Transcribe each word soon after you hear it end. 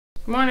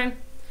Good morning.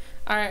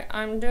 Alright,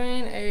 I'm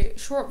doing a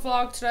short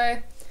vlog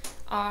today.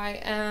 I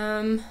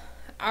am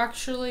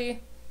actually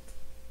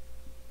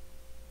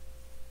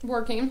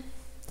working.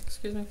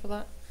 Excuse me for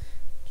that.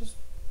 Just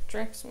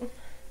drank some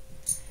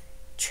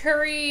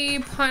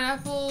cherry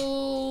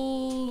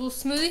pineapple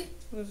smoothie.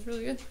 It was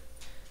really good.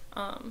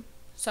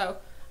 So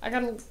I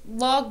gotta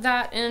log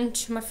that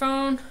into my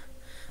phone,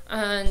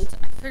 and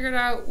I figured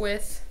out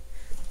with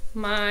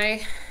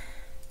my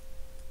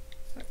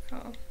what's that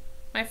called?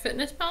 My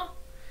MyFitnessPal.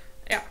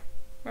 Yeah,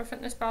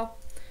 MyFitnessPal.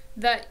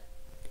 That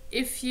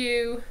if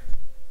you,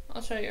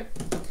 I'll show you.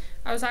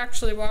 I was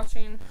actually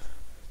watching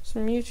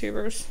some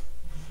YouTubers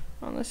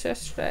on this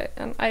yesterday,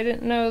 and I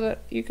didn't know that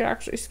you could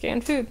actually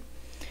scan food.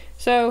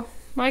 So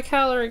my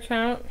calorie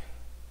count.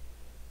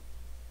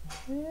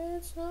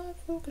 It's not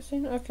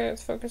focusing. Okay,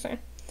 it's focusing.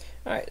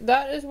 Alright,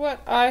 that is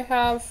what I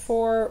have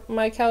for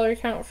my calorie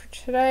count for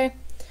today.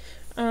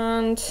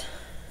 And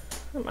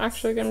I'm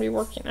actually going to be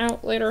working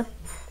out later.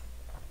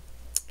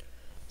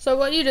 So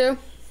what you do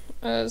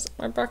is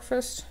my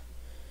breakfast,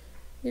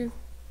 you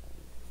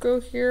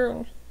go here,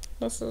 and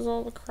this is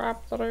all the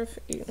crap that I've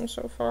eaten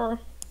so far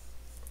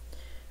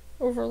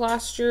over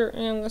last year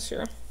and this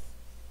year.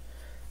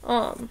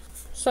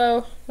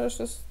 So there's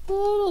this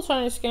little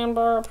tiny scan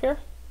bar up here.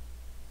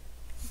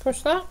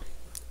 Push that,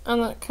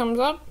 and that comes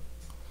up,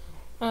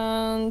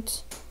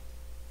 and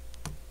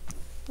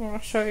I'll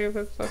show you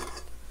with the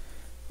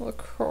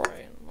LaCroix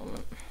in a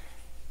moment.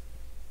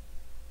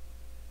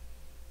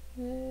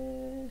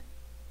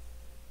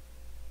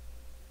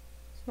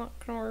 It's not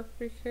gonna work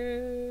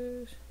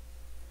because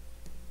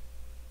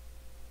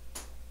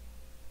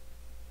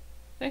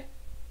see?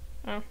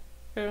 Oh,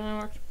 it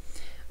only worked.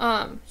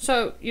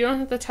 So you don't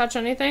have to touch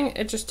anything,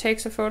 it just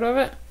takes a photo of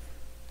it.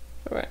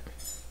 So wait.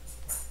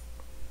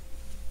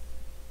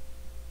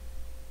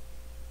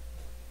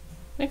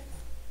 See?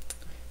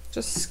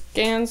 Just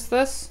scans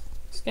this,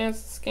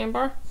 scans the scan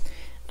bar,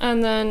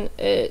 and then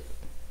it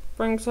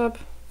brings up,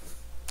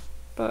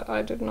 but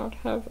I did not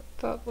have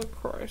that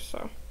LaCroix,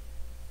 so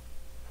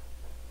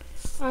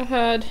I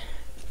had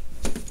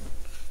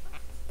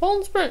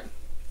Poland Sprint.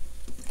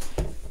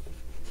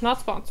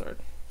 Not sponsored.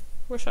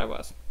 Wish I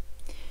was.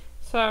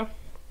 So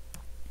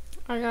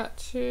I got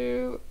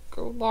to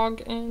go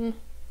log in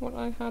what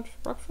I had for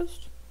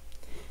breakfast,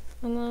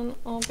 and then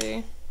I'll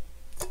be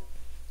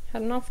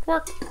heading off to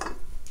work.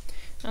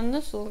 And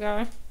this little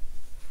guy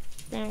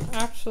being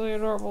absolutely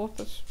adorable with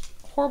this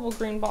horrible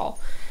green ball.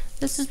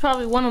 This is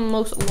probably one of the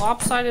most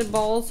lopsided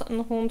balls in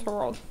the whole entire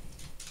world.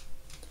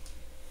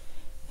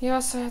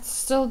 Yes, I have to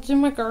still do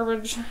my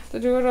garbage. I have to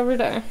do it every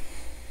day.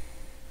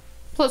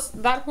 Plus,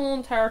 that whole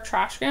entire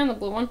trash can, the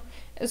blue one,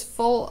 is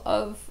full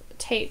of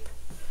tape.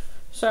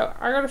 So,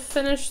 I gotta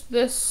finish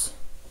this,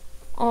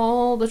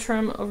 all the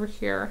trim over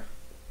here.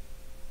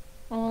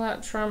 All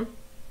that trim.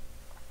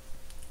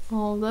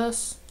 All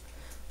this.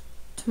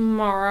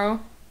 Tomorrow.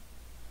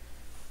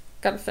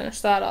 Gotta finish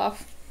that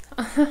off.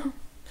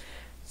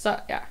 So,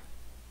 yeah.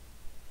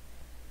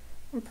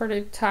 I'm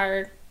pretty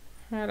tired.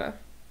 I had a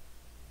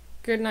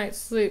good night's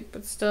sleep,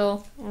 but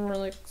still, I'm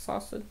really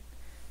exhausted.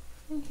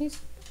 He's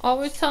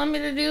always telling me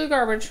to do the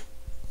garbage.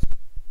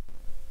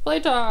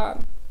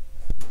 Playtime!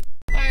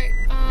 Alright,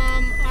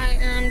 I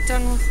am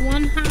done with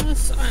one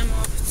house. I'm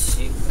off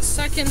to the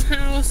second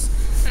house,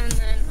 and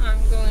then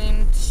I'm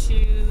going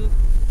to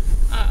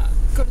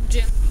go to the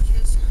gym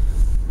because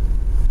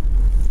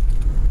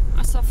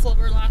I saw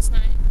Flubber last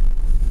night,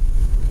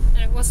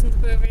 and it wasn't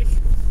the movie.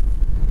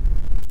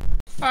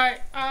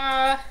 Alright,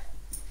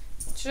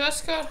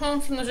 just got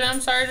home from the gym.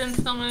 Sorry I didn't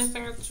film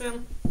anything at the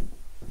gym.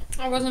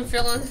 I wasn't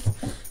feeling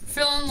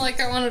like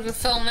I wanted to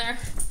film there.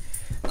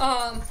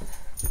 I'll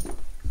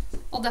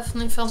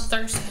definitely film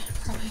Thursday,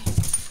 probably.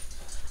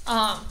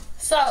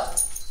 So,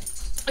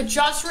 I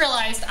just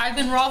realized I've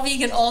been raw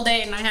vegan all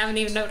day and I haven't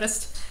even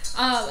noticed.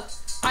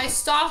 I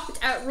stopped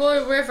at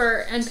Royal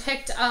River and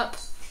picked up,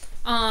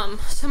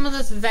 some of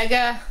this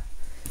Vega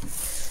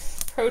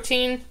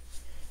protein,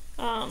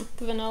 the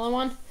vanilla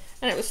one.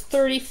 And it was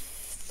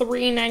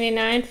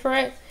 $33.99 for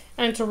it,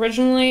 and it's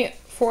originally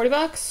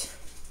 $40.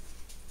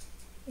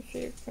 If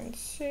you can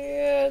see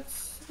it,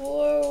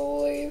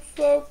 slowly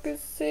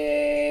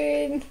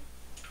focusing.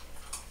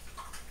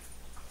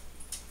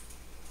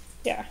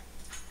 Yeah,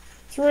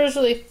 it's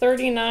originally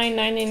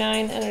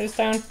 $39.99, and it was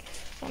down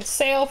on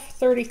sale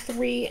for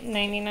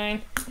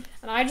 $33.99.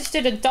 And I just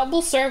did a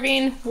double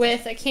serving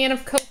with a can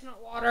of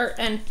coconut water,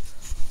 and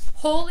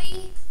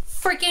holy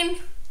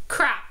freaking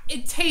crap,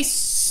 it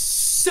tastes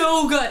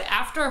so good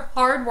after a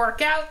hard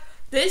workout.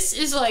 This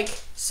is like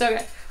so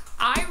good.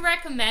 I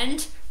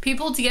recommend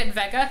people to get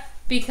Vega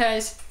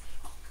because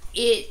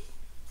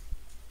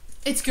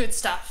it's good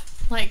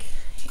stuff. Like,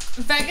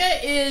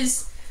 Vega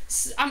is,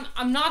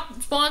 I'm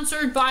not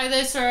sponsored by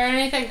this or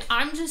anything.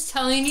 I'm just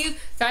telling you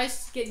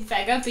guys to get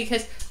Vega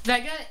because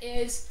Vega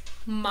is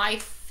my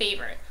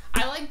favorite.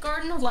 I like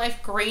Garden of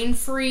Life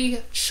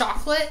grain-free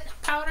chocolate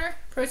powder,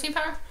 protein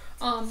powder.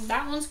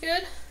 That one's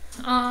good.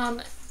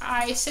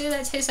 I say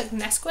that it tastes like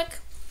Nesquik.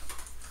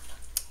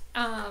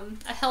 a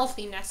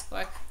healthy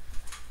Nesquik.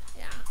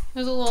 Yeah,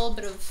 there's a little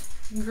bit of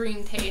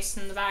green taste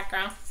in the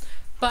background.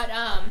 But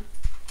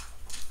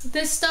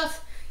this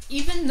stuff,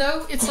 even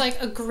though it's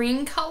like a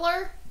green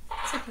color,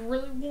 it's like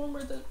really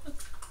warmer than...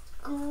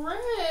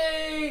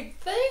 Great!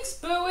 Thanks,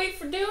 Bowie,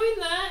 for doing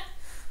that.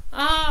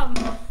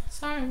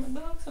 Sorry, my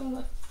dog's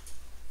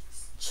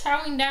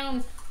chowing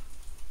down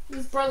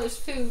his brother's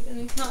food and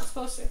he's not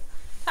supposed to.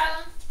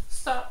 Kylan,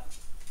 stop.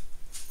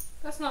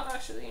 That's not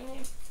actually your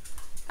name.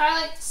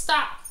 Kylan,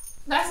 stop.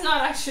 That's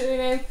not actually your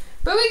name.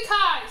 Bowie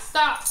Kai,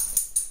 stop.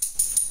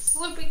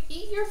 Slippy,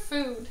 eat your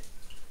food.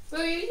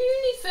 Bowie, do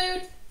you need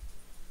food?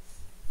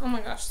 Oh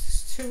my gosh,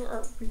 these two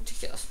are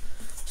ridiculous.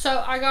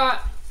 So I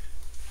got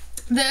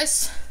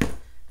this,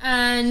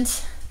 and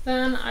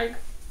then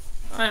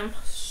I'm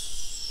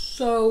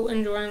so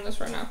enjoying this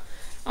right now.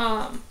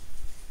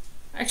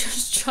 I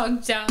just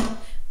chugged down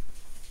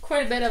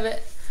quite a bit of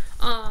it.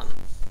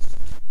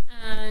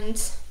 And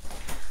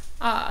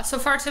so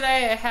far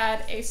today I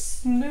had a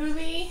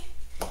smoothie,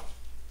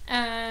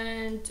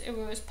 and it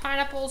was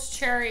pineapples,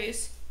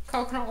 cherries,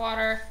 coconut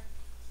water.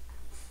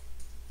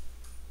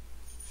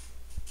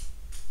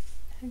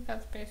 I think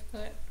that's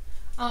basically it.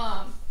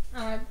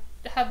 I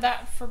had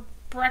that for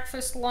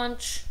breakfast,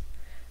 lunch,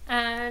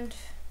 and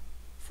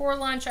for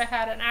lunch I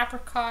had an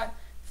apricot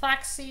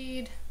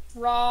flaxseed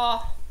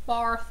raw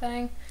bar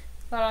thing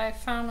that I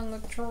found in the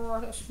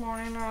drawer this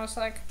morning, and I was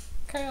like,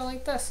 okay, I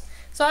like this.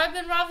 So I've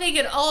been raw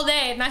vegan all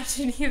day and I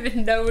didn't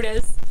even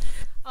notice.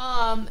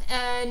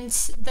 And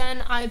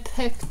then I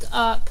picked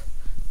up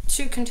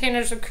 2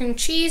 containers of cream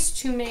cheese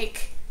to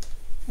make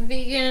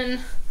vegan.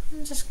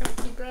 I'm just gonna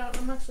keep it out.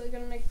 I'm actually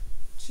gonna make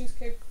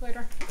cheesecake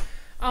later.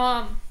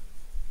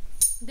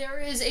 There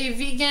is a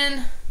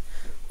vegan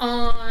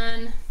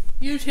on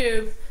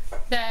YouTube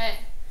that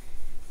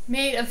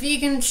made a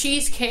vegan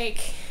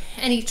cheesecake,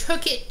 and he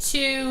took it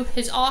to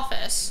his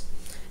office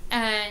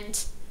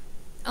and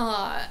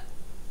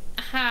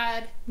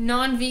had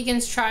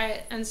non-vegans try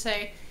it and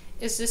say,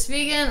 is this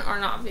vegan or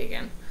not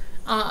vegan?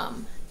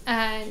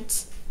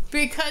 And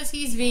because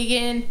he's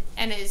vegan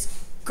and his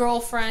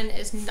girlfriend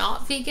is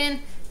not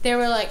vegan, they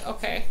were like,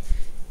 okay,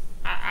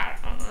 I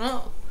don't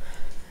know.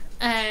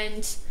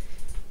 And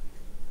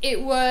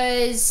it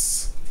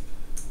was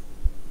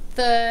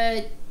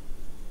the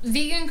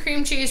vegan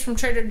cream cheese from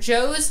Trader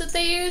Joe's that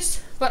they used,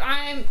 but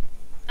I'm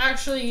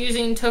actually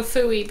using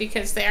Tofui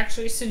because they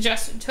actually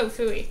suggested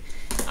Tofui.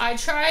 I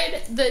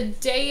tried the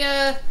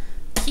Daiya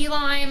key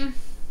lime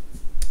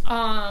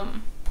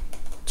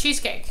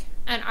cheesecake,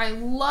 and I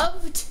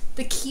loved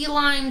the key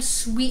lime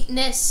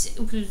sweetness.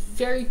 It was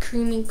very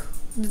creamy.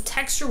 The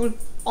texture was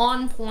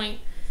on point.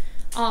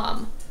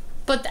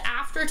 But the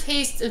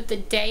aftertaste of the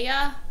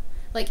Daiya,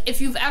 like if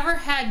you've ever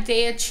had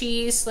Daiya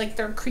cheese, like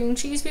their cream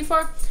cheese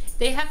before,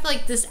 they have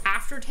like this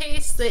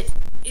aftertaste that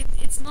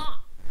it's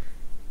not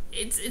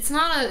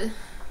a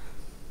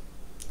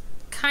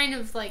kind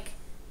of like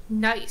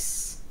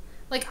nice.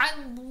 Like I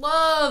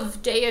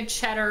love Daiya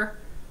cheddar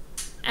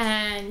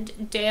and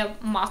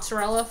Daiya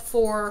mozzarella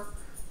for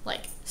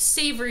like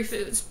savory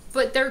foods,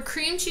 but their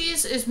cream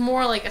cheese is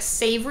more like a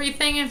savory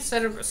thing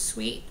instead of a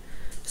sweet.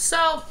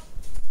 So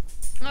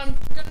I'm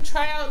gonna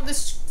try out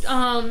this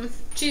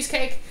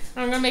cheesecake,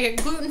 and I'm gonna make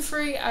it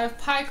gluten-free. I have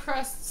pie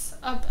crusts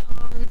up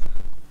on.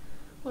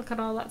 Look at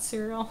all that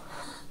cereal.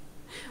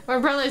 My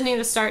brothers need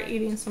to start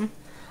eating some.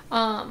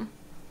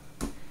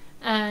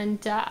 And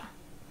I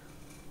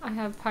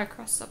have pie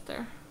crusts up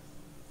there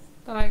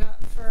that I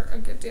got for a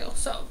good deal.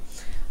 So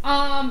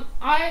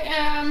I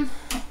am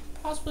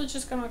possibly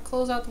just gonna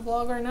close out the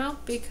vlog right now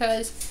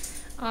because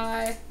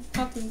I have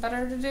nothing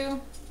better to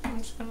do. I'm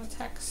just gonna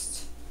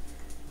text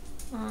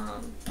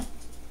my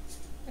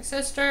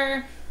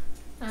sister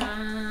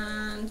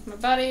and my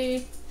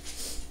buddy,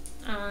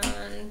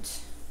 and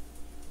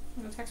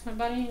I'm gonna text my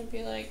buddy and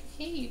be like,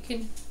 hey,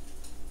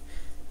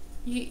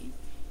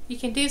 you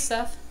can do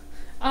stuff.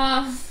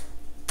 And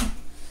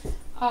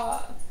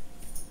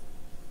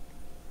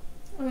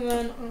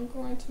then I'm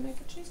going to make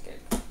a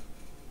cheesecake.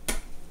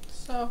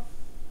 So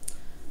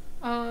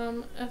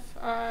if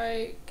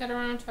I get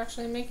around to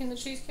actually making the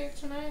cheesecake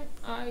tonight,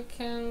 I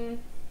can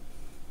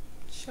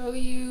show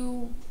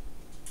you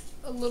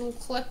a little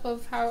clip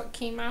of how it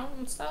came out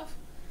and stuff,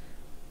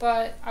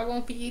 but I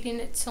won't be eating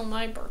it till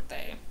my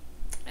birthday,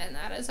 and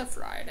that is a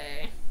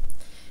Friday,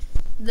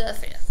 the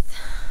 5th.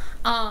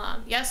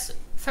 Yes,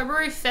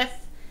 February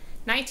 5th,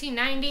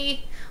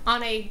 1990,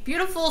 on a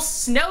beautiful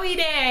snowy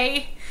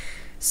day,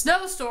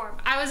 snowstorm.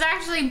 I was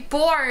actually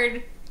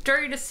bored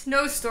during a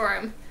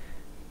snowstorm,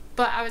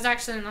 but I was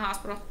actually in the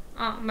hospital.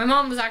 My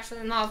mom was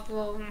actually in the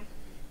hospital, and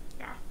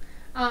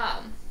yeah.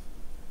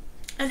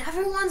 And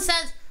everyone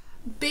says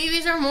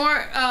babies are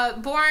more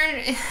born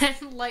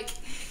in like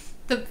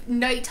the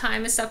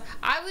nighttime and stuff.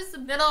 I was the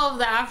middle of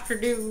the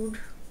afternoon,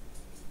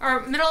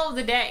 or middle of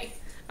the day.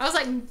 I was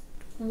like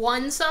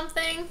 1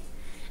 something,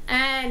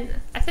 and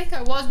I think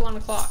I was 1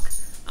 o'clock,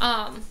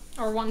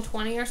 or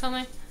 1:20 or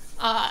something.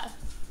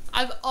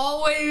 I've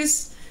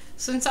always,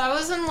 since I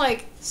was in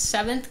like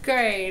 7th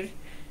grade,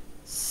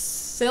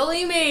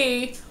 silly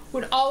me,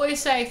 would always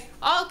say,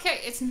 okay,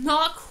 it's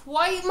not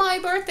quite my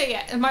birthday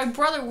yet. And my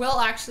brother Will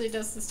actually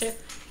does this too.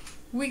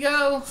 We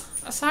go,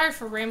 sorry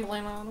for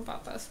rambling on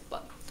about this,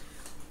 but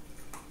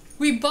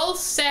we both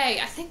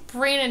say, I think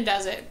Brandon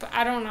does it, but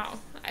I don't know.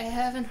 I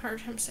haven't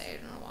heard him say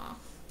it in a while,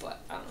 but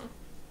I don't know.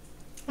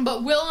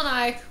 But Will and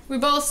I, we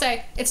both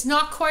say, it's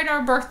not quite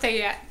our birthday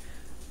yet.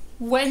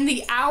 When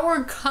the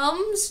hour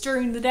comes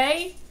during the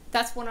day,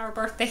 that's when our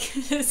birthday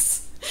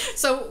is.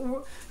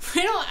 So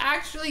we don't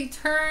actually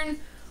turn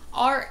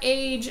our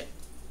age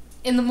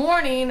in the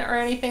morning or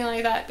anything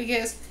like that,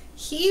 because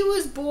he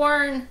was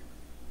born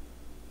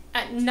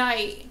at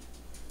night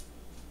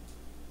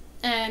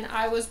and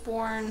I was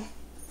born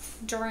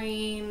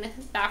during the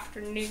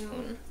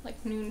afternoon,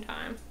 like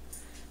noontime.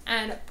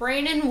 And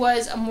Brandon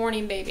was a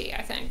morning baby,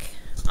 I think.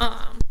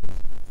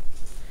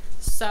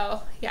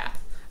 So yeah,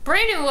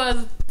 Brandon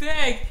was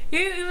big.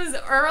 He was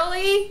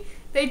early.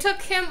 They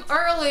took him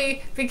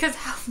early because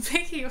how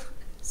big he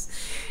was.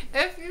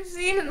 If you've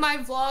seen my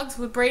vlogs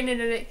with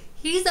Brandon in it,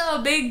 he's a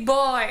big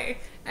boy,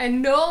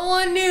 and no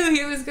one knew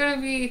he was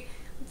gonna be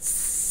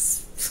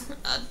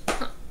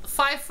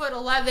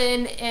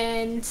 5'11",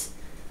 and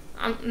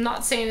I'm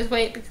not saying his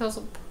weight because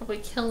he'll probably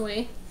kill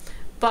me,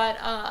 but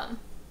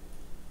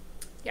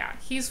yeah,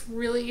 he's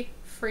really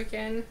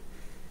freaking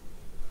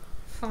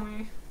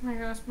funny. Oh my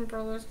gosh, my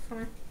brother's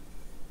funny.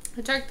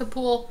 I checked the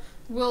pool.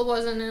 Will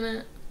wasn't in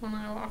it when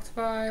I walked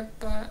by,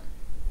 but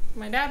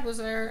my dad was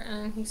there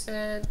and he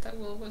said that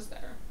Will was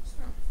there.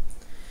 So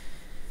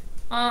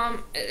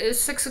it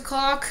is 6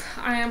 o'clock.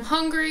 I am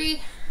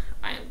hungry.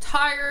 I am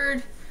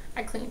tired.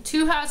 I cleaned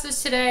 2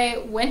 houses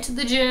today, went to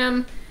the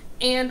gym,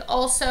 and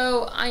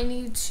also I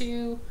need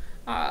to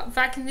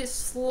vacuum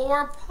this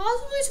floor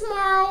possibly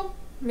tomorrow,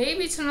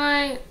 maybe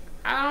tonight.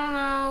 I don't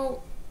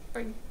know.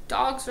 My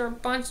dogs are a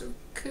bunch of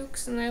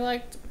kooks and they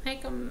like to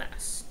make a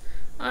mess.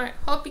 Alright,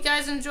 hope you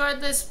guys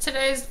enjoyed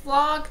today's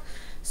vlog.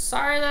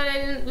 Sorry that I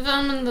didn't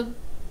film in the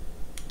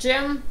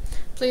gym.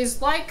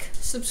 Please like,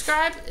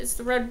 subscribe. It's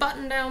the red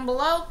button down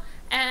below.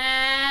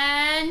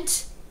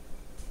 And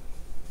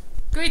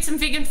go eat some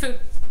vegan food.